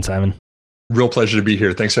you again, Simon. Real pleasure to be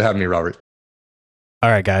here. Thanks for having me, Robert. All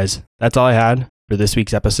right, guys. That's all I had for this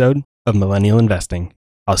week's episode of Millennial Investing.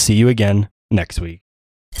 I'll see you again next week.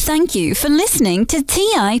 Thank you for listening to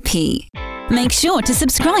TIP. Make sure to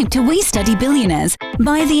subscribe to We Study Billionaires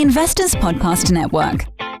by the Investors Podcast Network.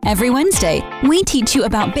 Every Wednesday, we teach you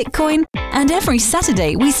about Bitcoin, and every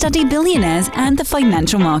Saturday, we study billionaires and the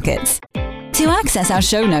financial markets. To access our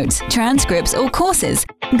show notes, transcripts, or courses,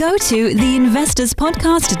 go to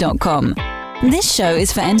theinvestorspodcast.com. This show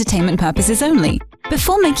is for entertainment purposes only.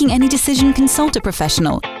 Before making any decision, consult a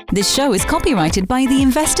professional. This show is copyrighted by the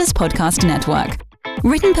Investors Podcast Network.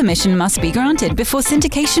 Written permission must be granted before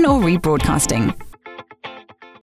syndication or rebroadcasting.